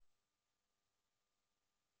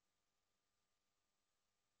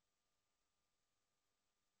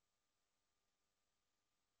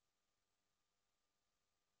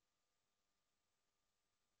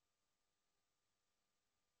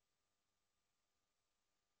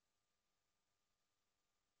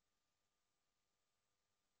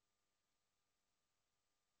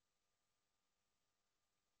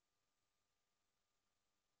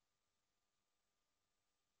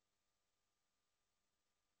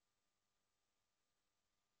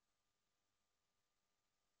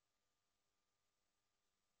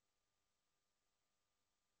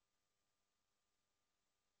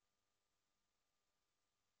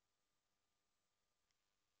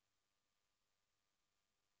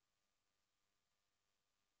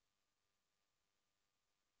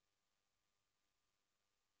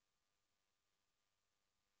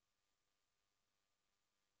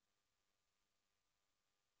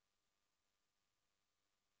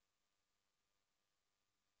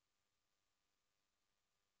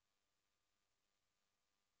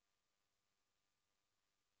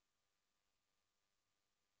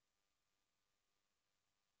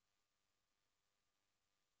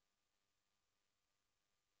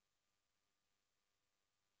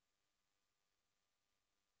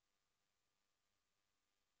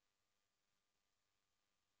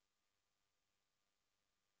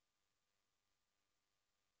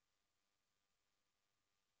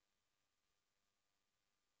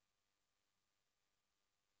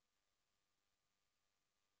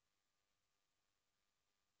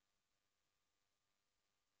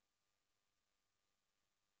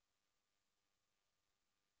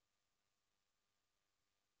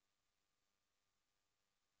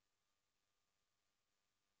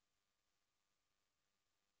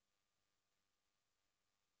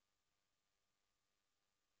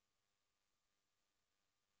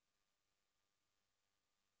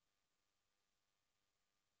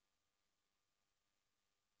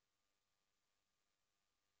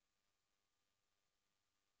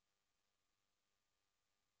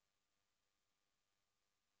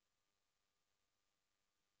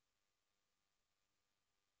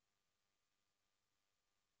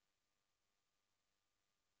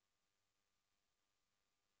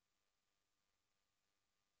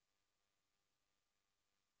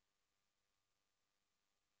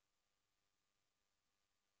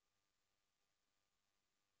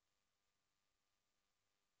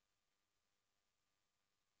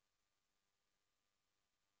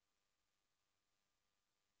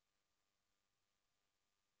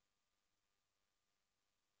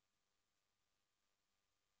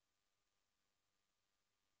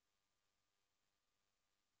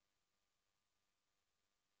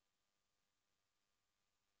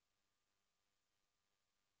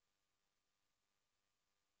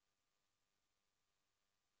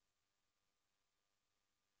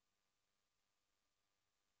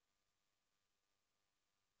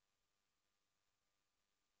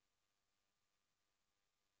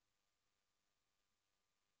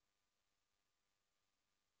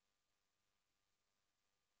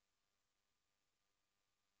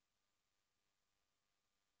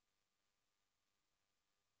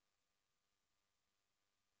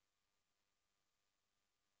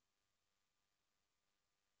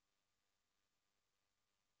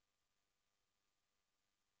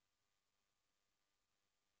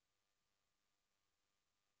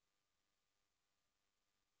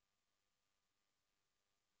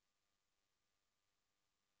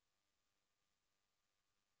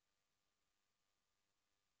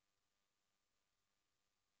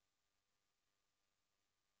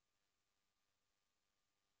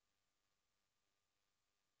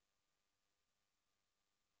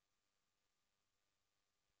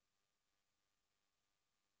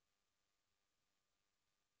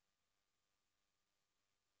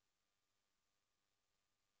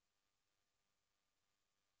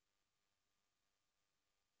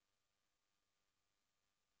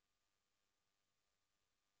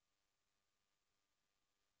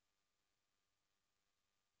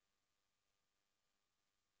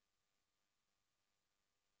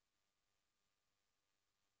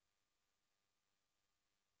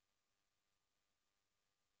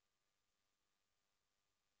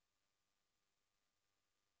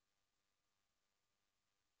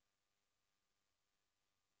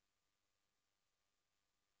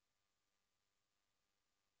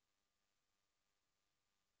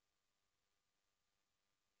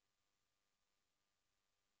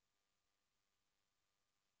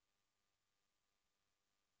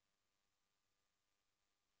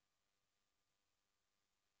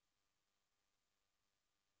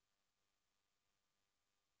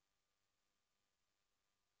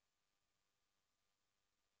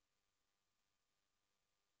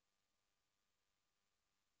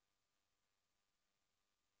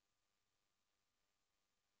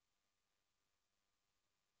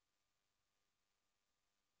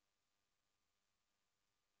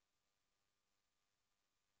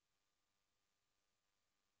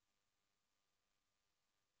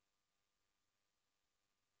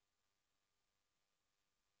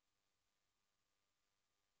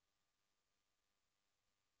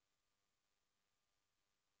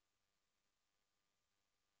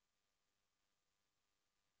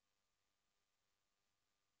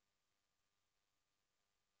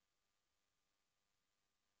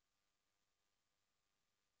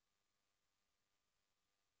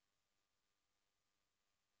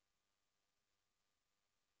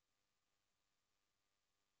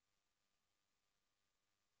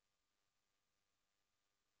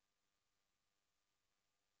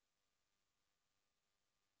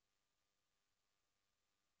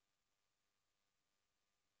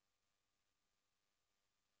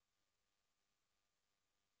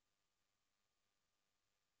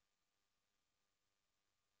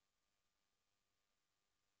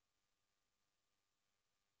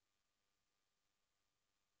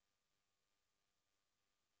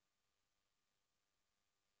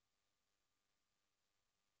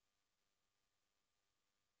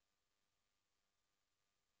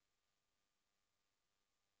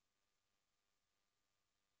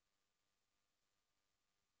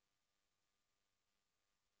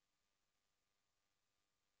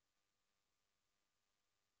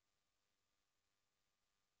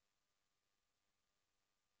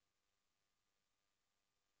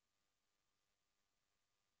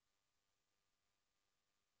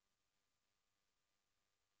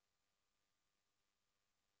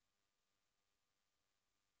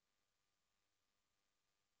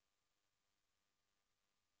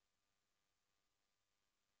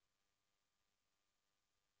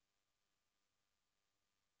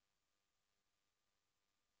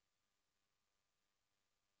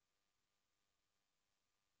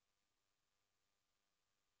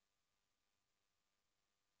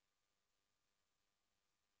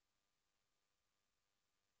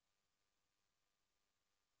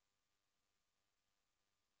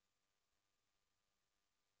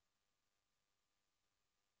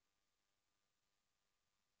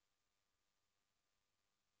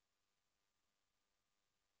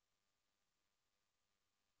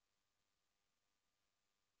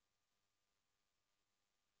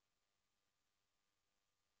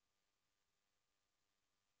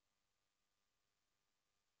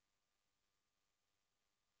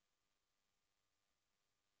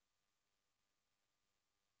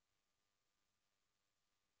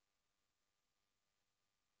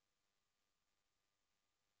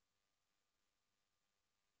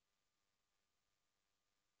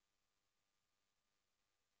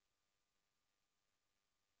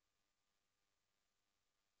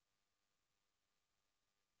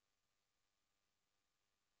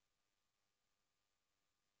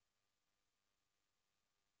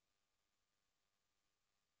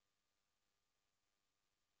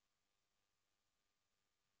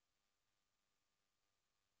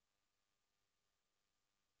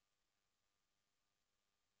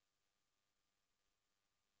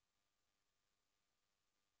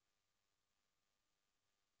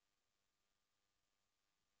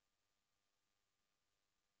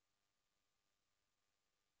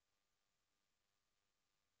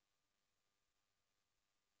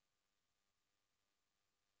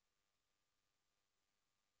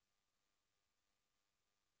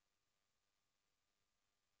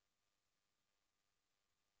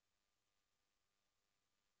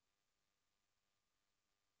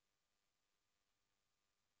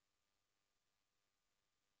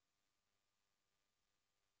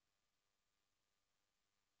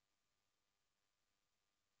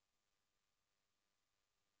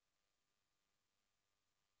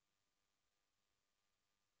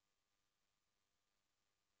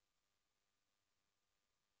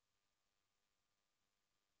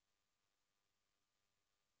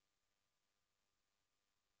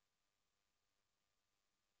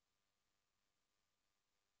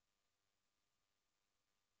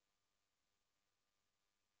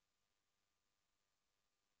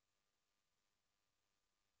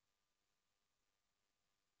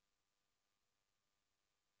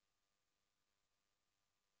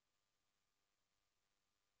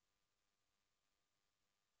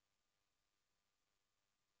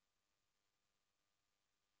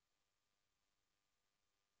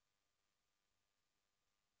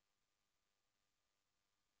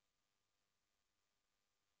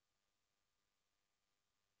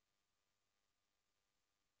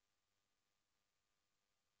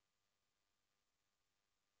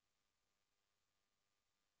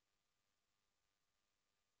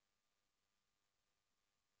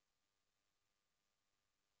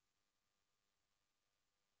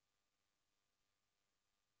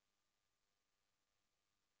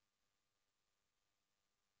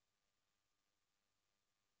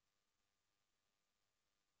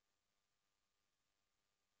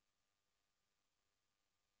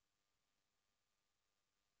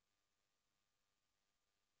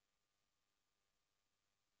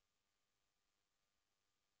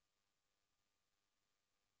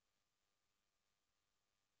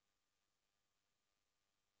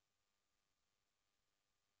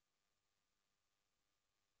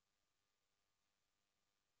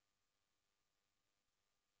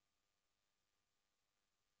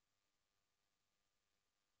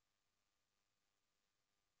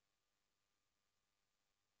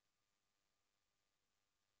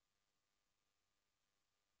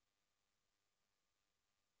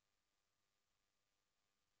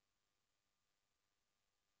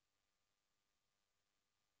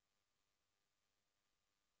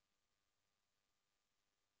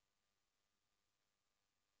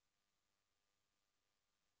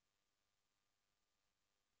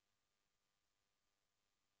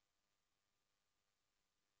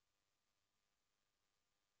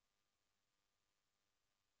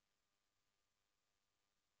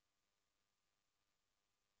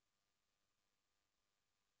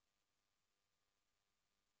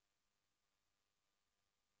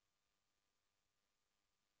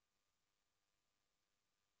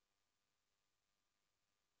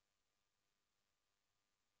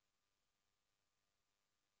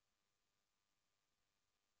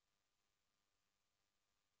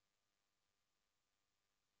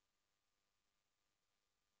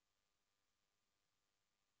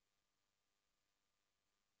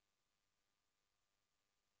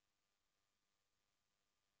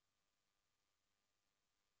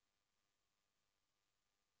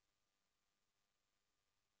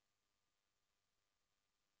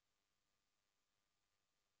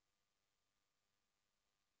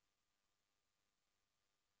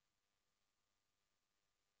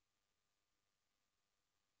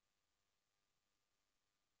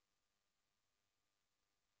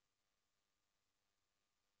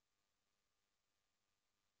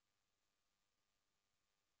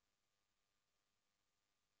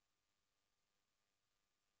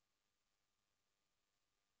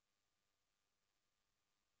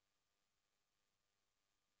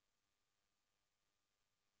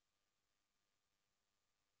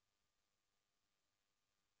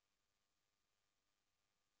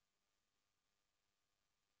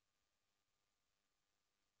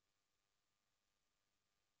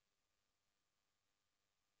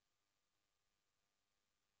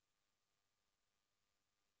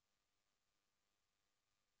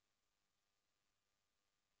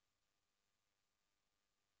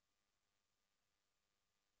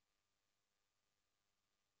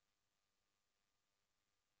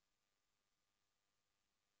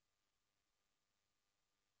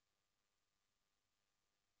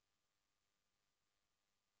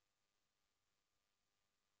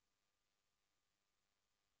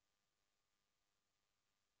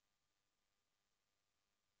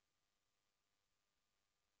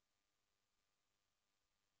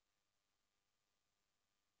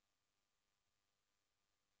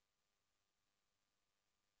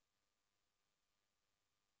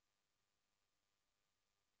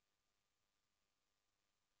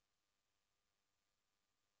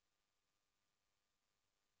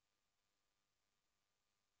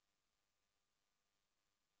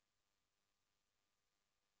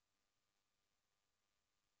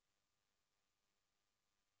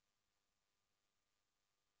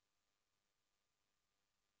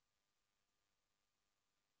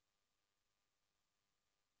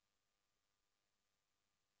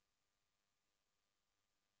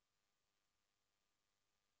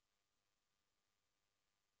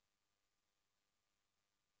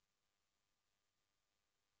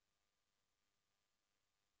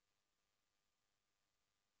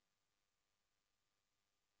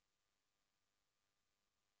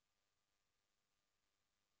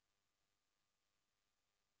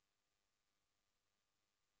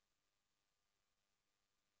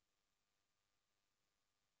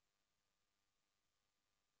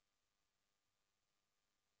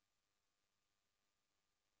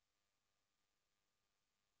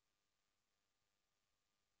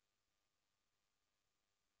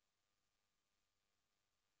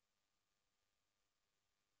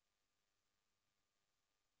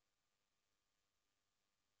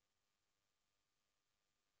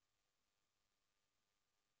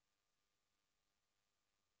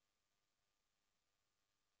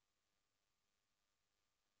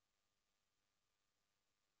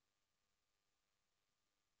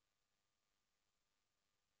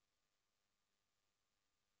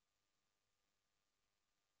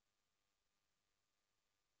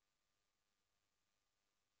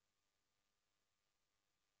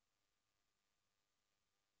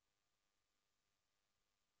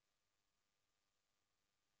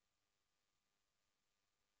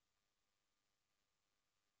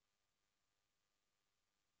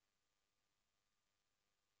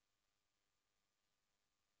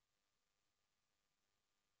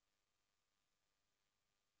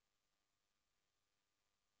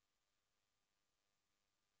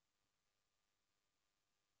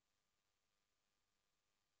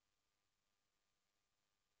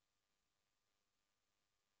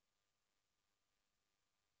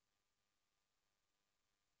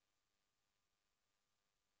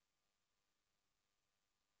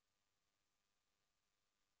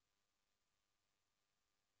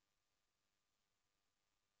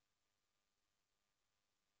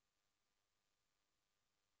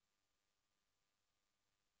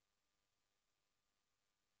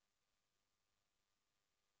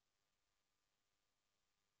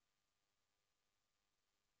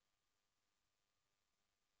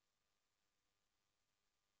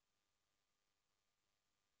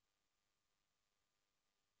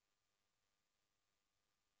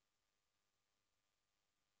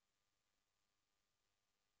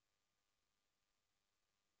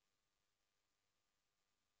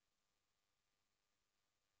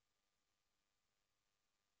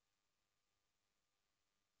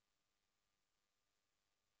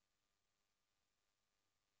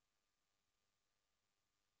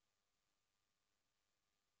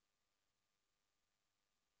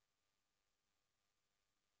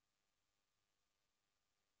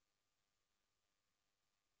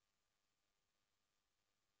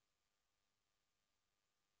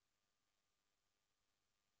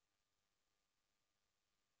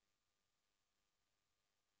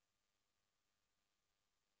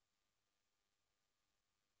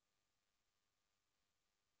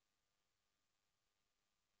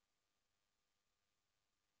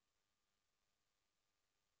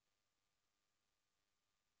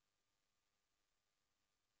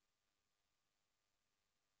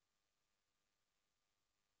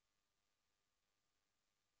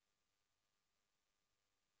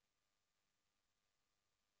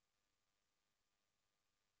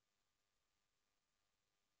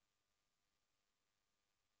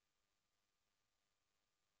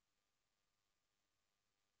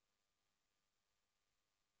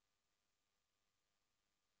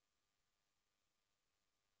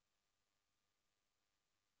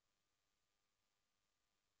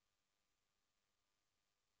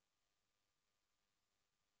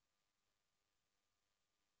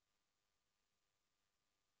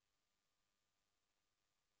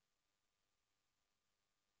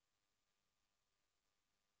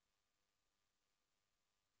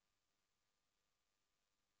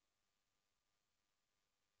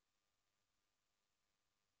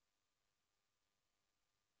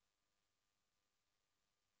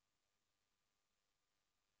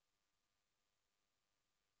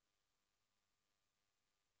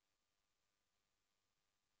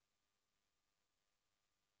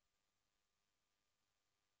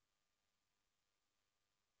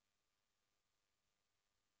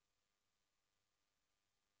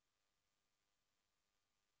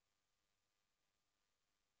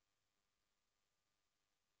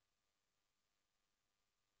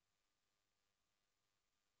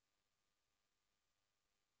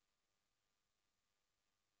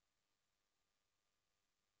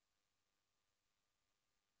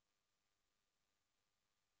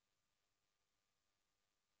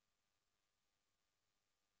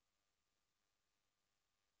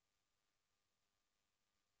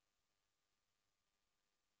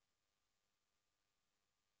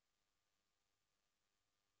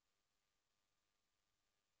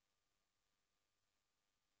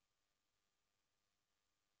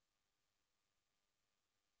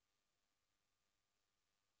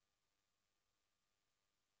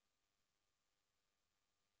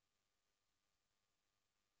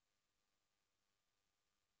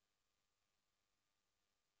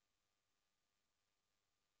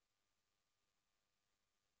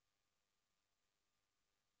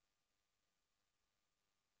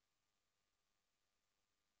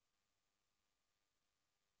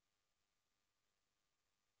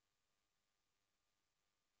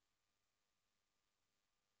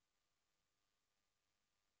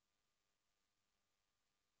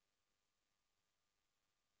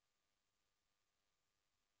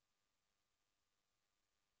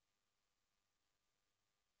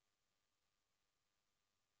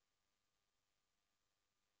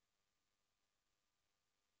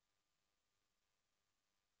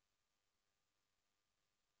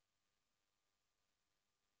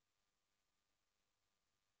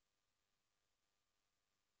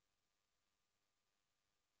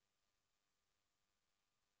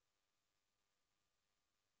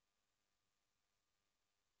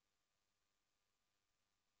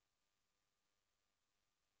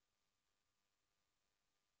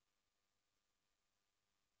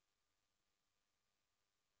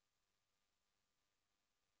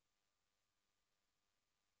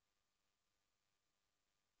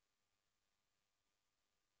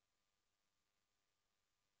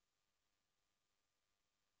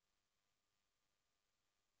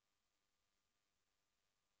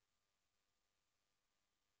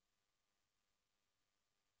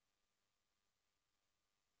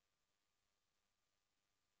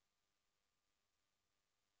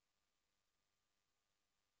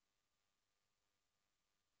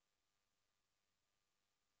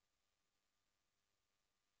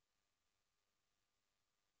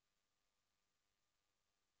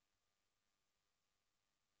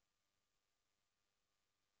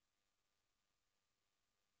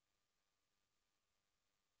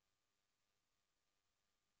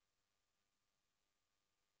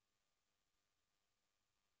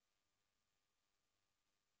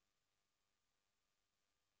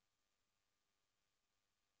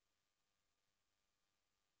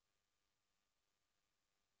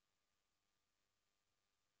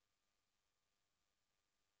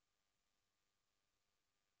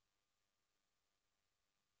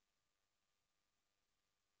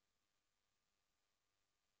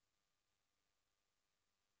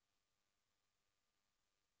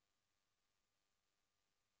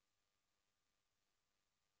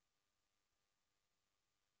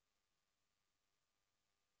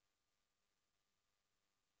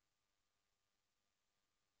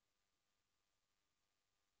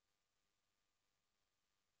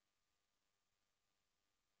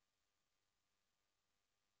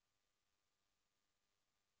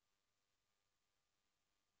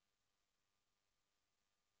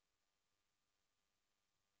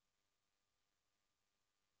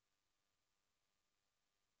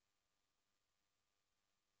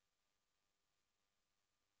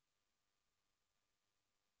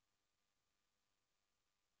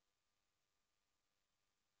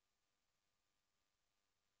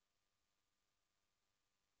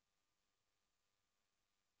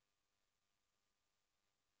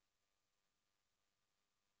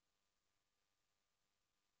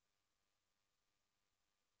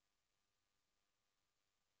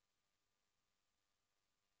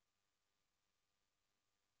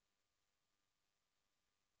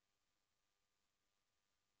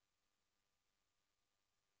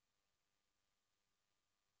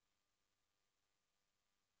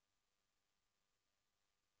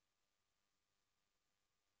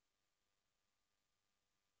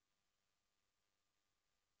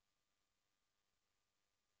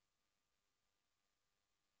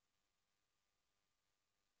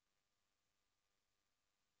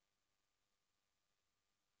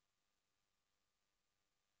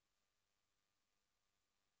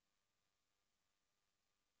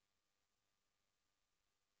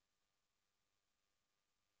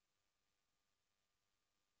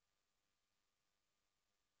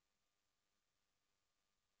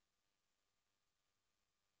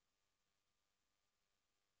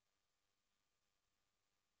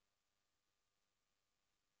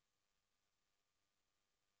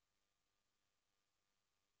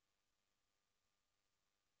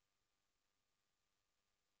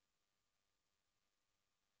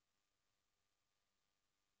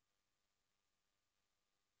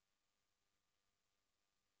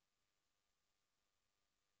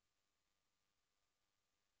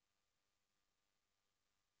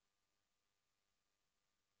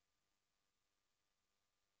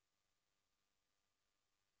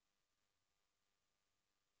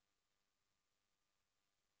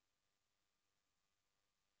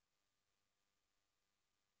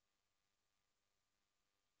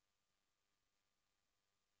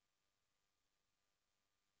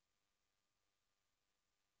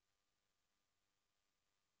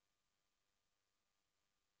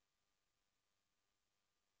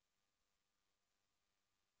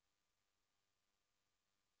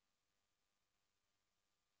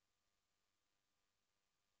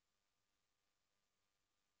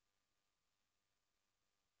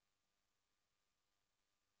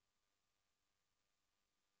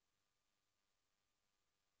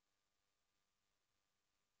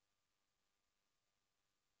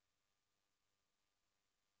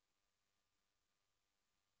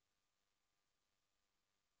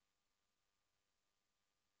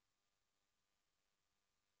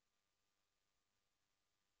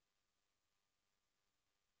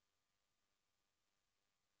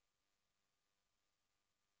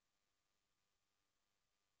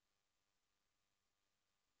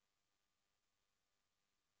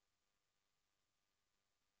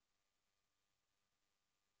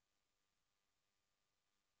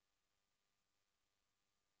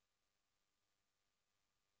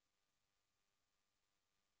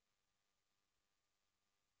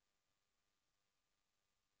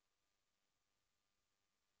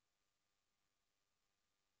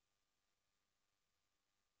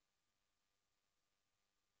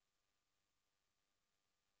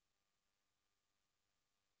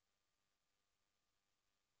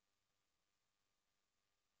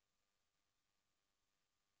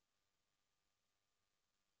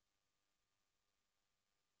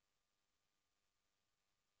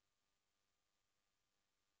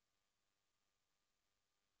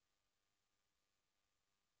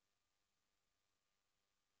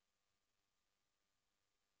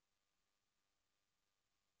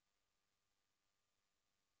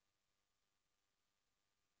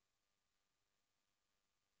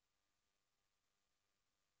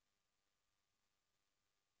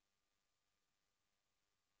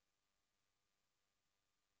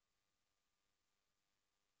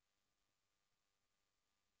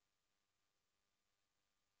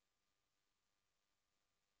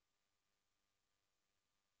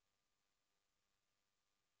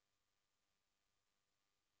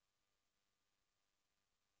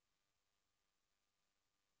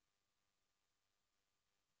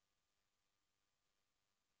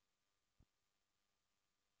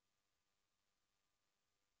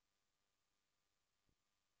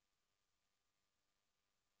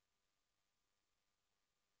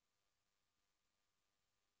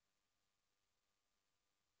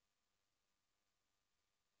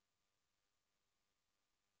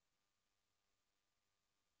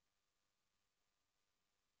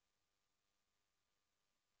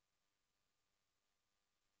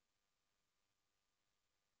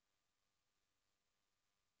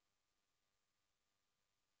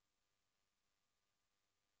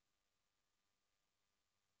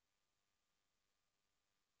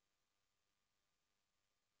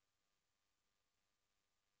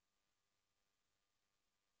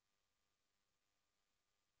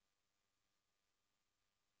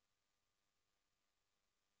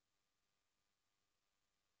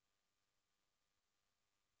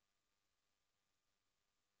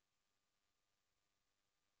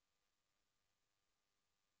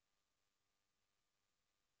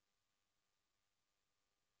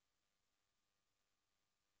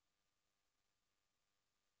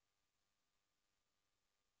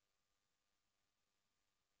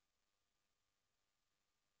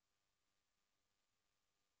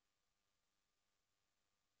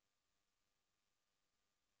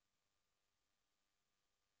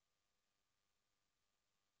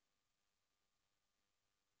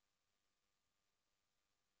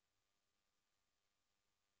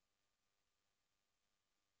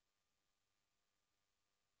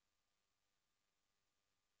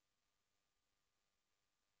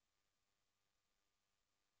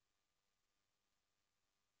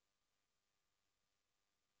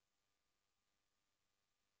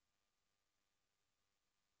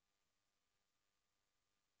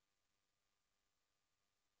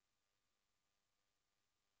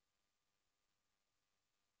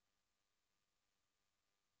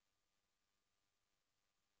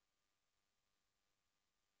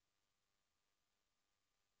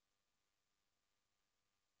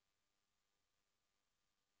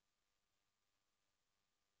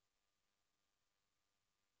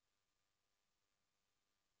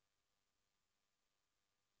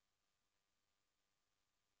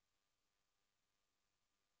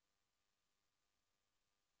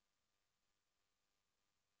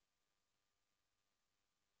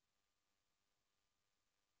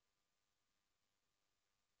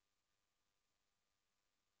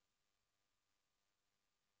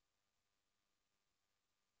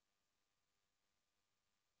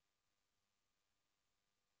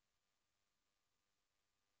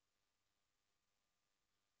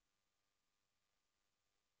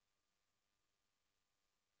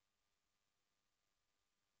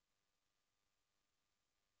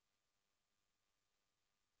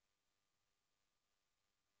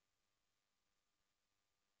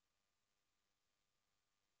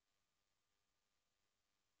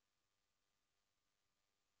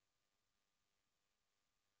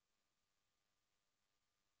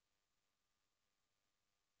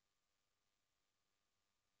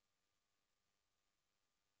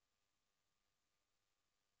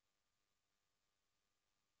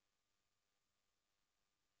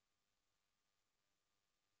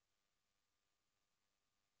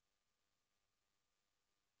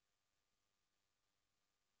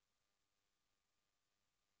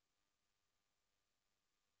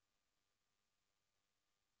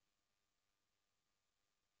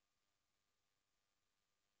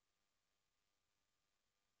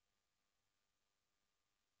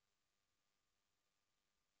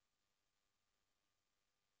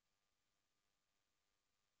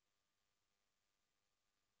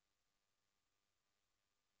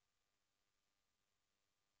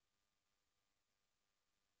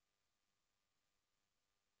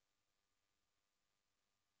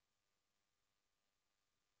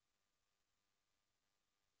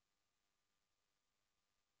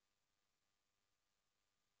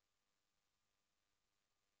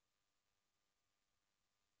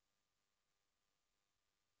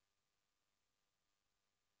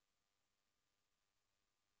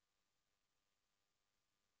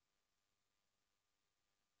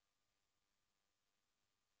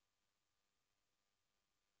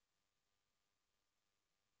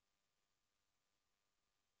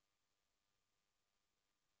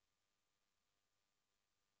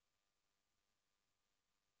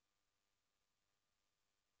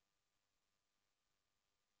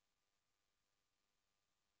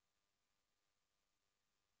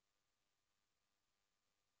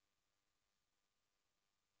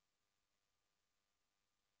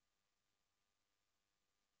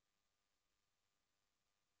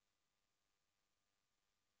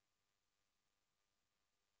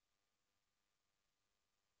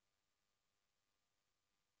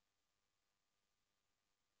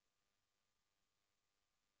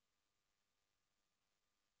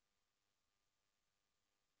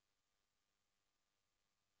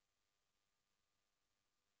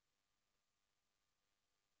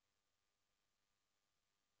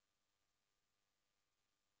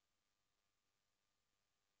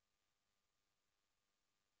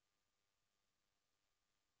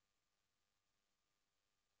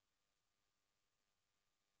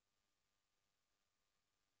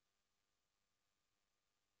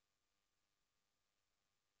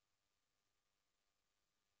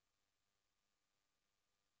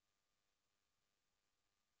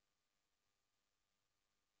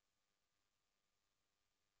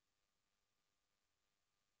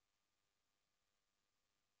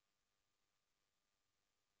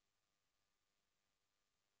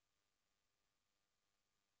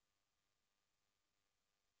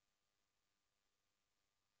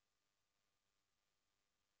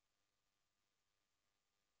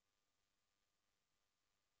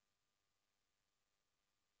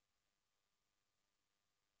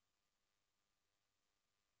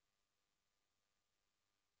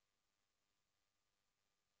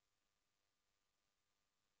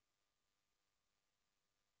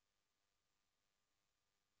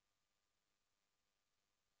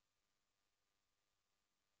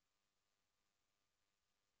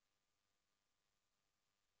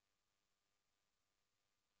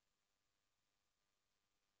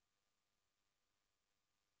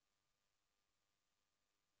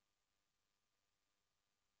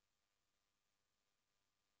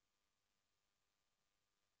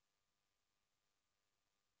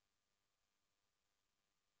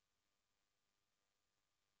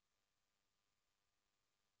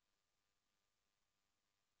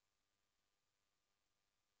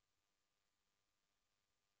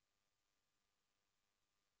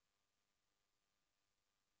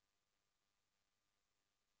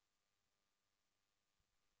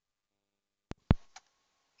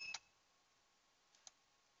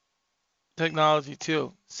technology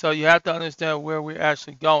too. So you have to understand where we're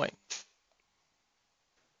actually going.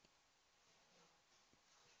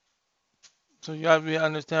 So you have to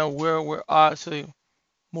understand where we're actually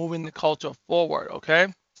moving the culture forward, okay?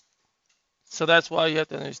 So that's why you have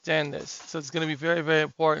to understand this. So it's going to be very, very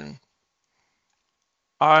important.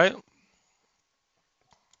 All right,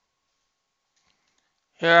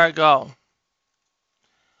 here I go.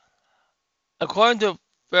 According to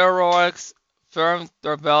Ferrox, firm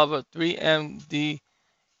developer 3MD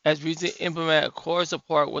has recently implemented core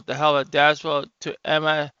support with the help of Dashboard to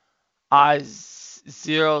MSI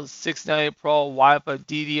 0690 Pro Wi-Fi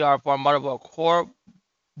DDR4 motherboard. Core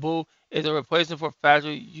Boot is a replacement for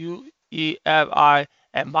factory UEFI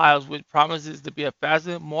and BIOS, which promises to be a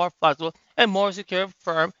faster, more flexible, and more secure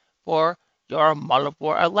firm for your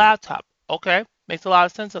motherboard or laptop. Okay, makes a lot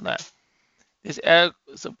of sense on that. This added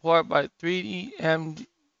support by 3D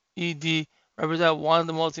represents one of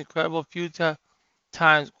the most incredible few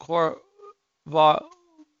times Core bot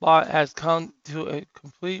has come to a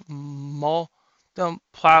complete modem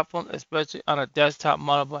platform, especially on a desktop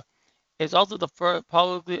motherboard. It's also the first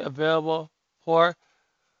publicly available port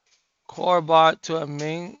Core bot to a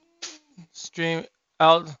mainstream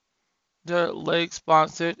Elder Lake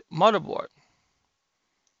sponsored motherboard.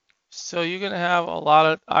 So you're gonna have a lot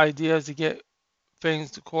of ideas to get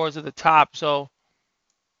things to core to the top. So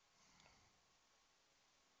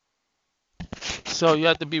you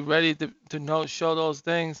have to be ready to know show those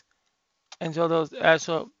things and show those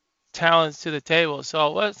actual talents to the table.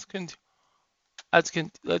 So let's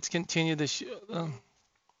continue the show.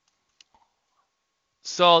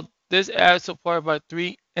 So this ad supported by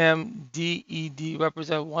 3MDED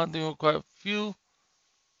represent one thing required few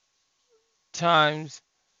times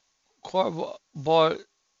core board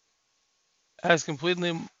has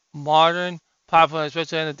completely modern platform,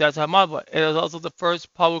 especially in the desktop mobile. It is also the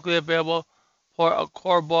first publicly available port of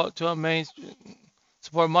core board to a main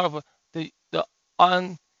support motherboard. The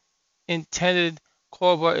unintended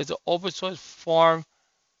core board is an open source form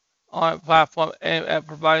on platform aimed at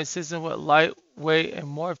providing systems with lightweight and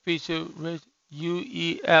more feature-rich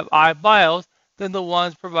UEFI BIOS than the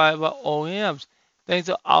ones provided by OEMs. Thanks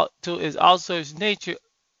to its outsourced nature,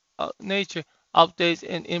 updates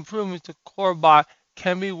and improvements to CoreBot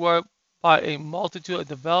can be worked by a multitude of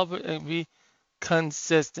developers and be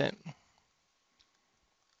consistent.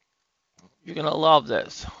 You're gonna love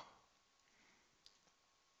this.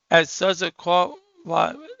 As such, a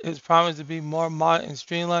CoreBot is promised to be more modern and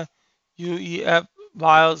streamlined UEF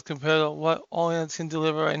BIOS compared to what OEMs can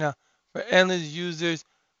deliver right now. For endless users,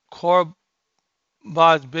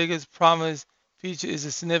 CoreBot's biggest promise feature is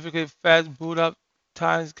a significant fast boot up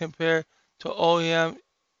times compared to OEM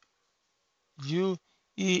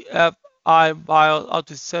UEFI BIOS up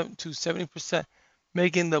to 70%,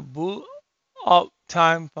 making the boot up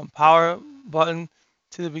time from power button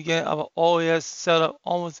to the beginning of an OS setup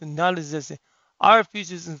almost non-existent. Other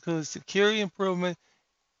features include security improvement,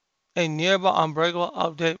 a nearby unbreakable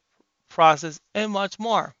update process, and much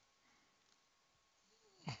more.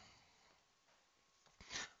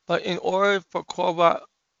 But in order for Core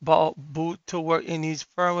Boot to work, it needs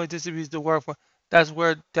firmware distributions to work for. That's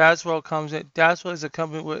where Daswell comes in. Daswell is a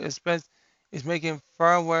company where expense is making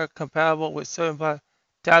firmware compatible with certain products.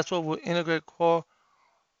 Daswell will integrate Core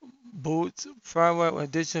Boot's firmware with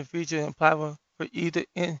additional features and platform for either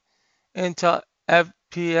Intel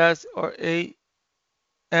FPS or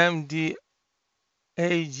AMD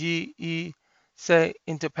AGE say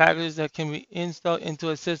into packages that can be installed into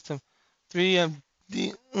a system.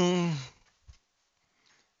 3MD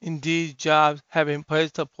indeed jobs have been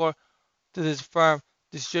placed to support to this firm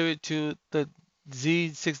distributed to the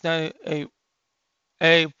Z690A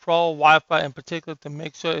Pro Wi-Fi in particular to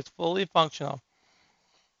make sure it's fully functional.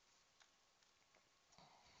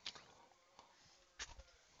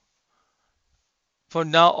 For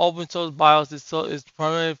now, open source BIOS is still its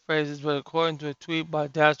primary phrases, but according to a tweet by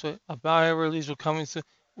Dasher, a BIOS release will coming soon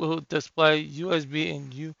will display USB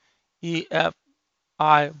and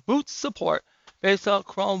UEFI boot support. Based on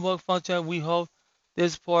Chromebook function, we hope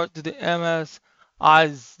this port to the MSI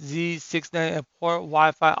Z690 and port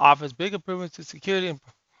Wi-Fi offers big improvements to security and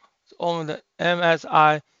over the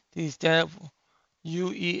MSI the standard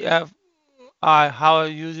UEFI. How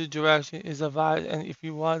user direction is advised, and if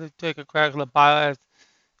you want to take a crack at the BIOS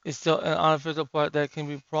is still an unofficial part that can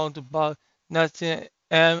be prone to bug. Nothing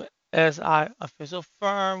MSI official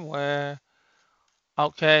firmware.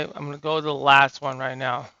 Okay, I'm gonna go to the last one right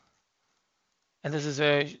now, and this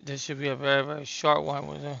should be a very very short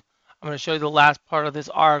one. I'm gonna show you the last part of this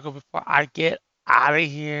article before I get out of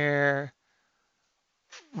here.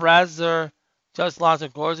 Razer just launched a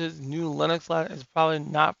gorgeous new Linux laptop. It's probably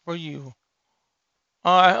not for you.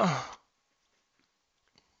 Alright,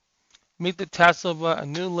 meet the Tesla, but a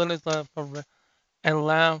new Linux laptop and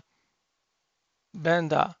Lambda.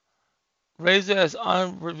 Razer has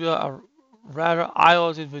unrevealed a rather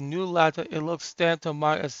eye-opening with new laptop. It looks stand to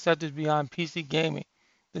mark as accepted beyond PC gaming.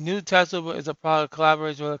 The new Tesla is a product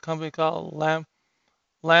collaboration with a company called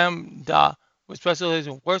Lambda, which specializes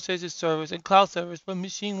in workstation service and cloud service for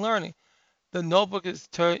machine learning. The notebook is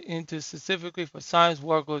turned into specifically for science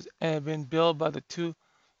workers and has been built by the two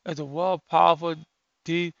as a world powerful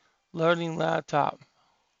deep learning laptop.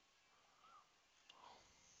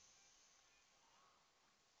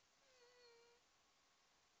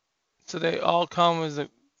 So they all come as a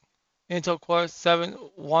Intel Core 7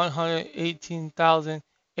 118,000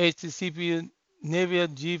 HD CPU, NVIDIA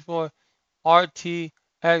GeForce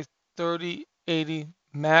RTX 3080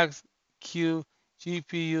 Max Q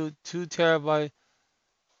GPU, 2 terabyte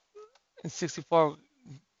and 64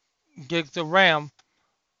 gigs of RAM.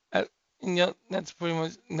 Uh, that's pretty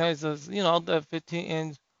much nice. The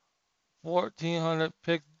 15-inch 1400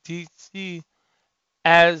 pic DC.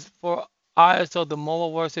 As for ISO, the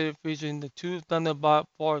mobile workstation featuring the two Thunderbolt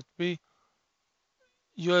ports, three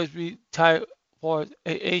USB Type ports,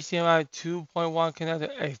 a HDMI 2.1 connector,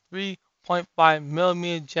 a 3.5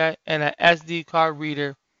 millimeter jack, and an SD card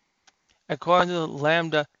reader. According to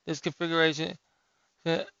Lambda, this configuration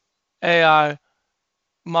AI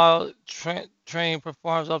model training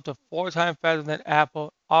performs up to 4 times faster than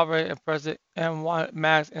Apple, already impressive M1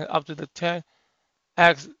 Max, and up to the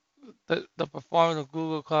 10x the performance of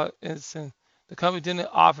Google Cloud Instance. The company didn't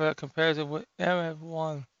offer a comparison with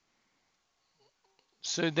MF1.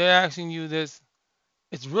 So they're asking you this.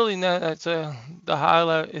 It's really not. The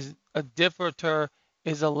highlight is a differentiator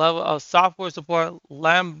is a level of software support.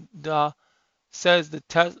 Lambda says the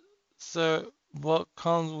tester book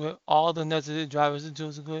comes with all the necessary drivers and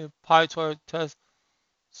tools, including PyTorch, test,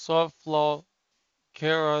 SoftFlow,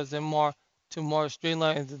 Keras, and more to more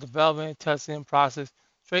streamline the development and testing process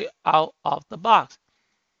straight out of the box.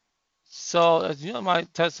 So, as you know, my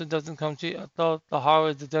Tesla doesn't come cheap. I thought the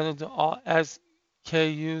hardware is identical to all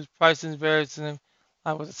SKUs. Pricing varies with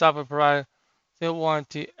the software provider. Still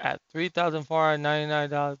warranty at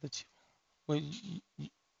 $3,499. With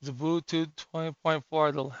the Bluetooth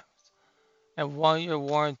 20.4 and 1 year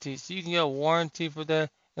warranty. So you can get a warranty for that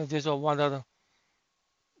and additional $1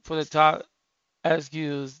 for the top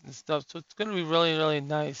SKUs and stuff. So it's gonna be really, really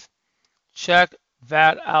nice. Check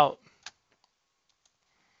that out.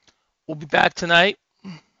 We'll be back tonight.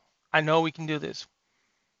 I know we can do this.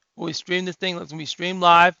 When we stream this thing, let's be stream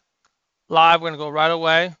live. Live, we're gonna go right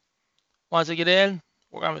away. Once I get in,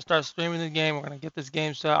 we're gonna start streaming the game. We're gonna get this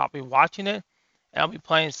game started. I'll be watching it and I'll be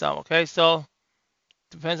playing some. Okay, so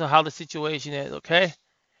depends on how the situation is. Okay.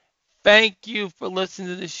 Thank you for listening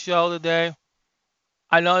to this show today.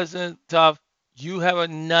 I know it's tough. You have a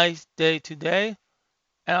nice day today,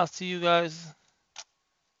 and I'll see you guys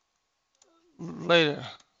later.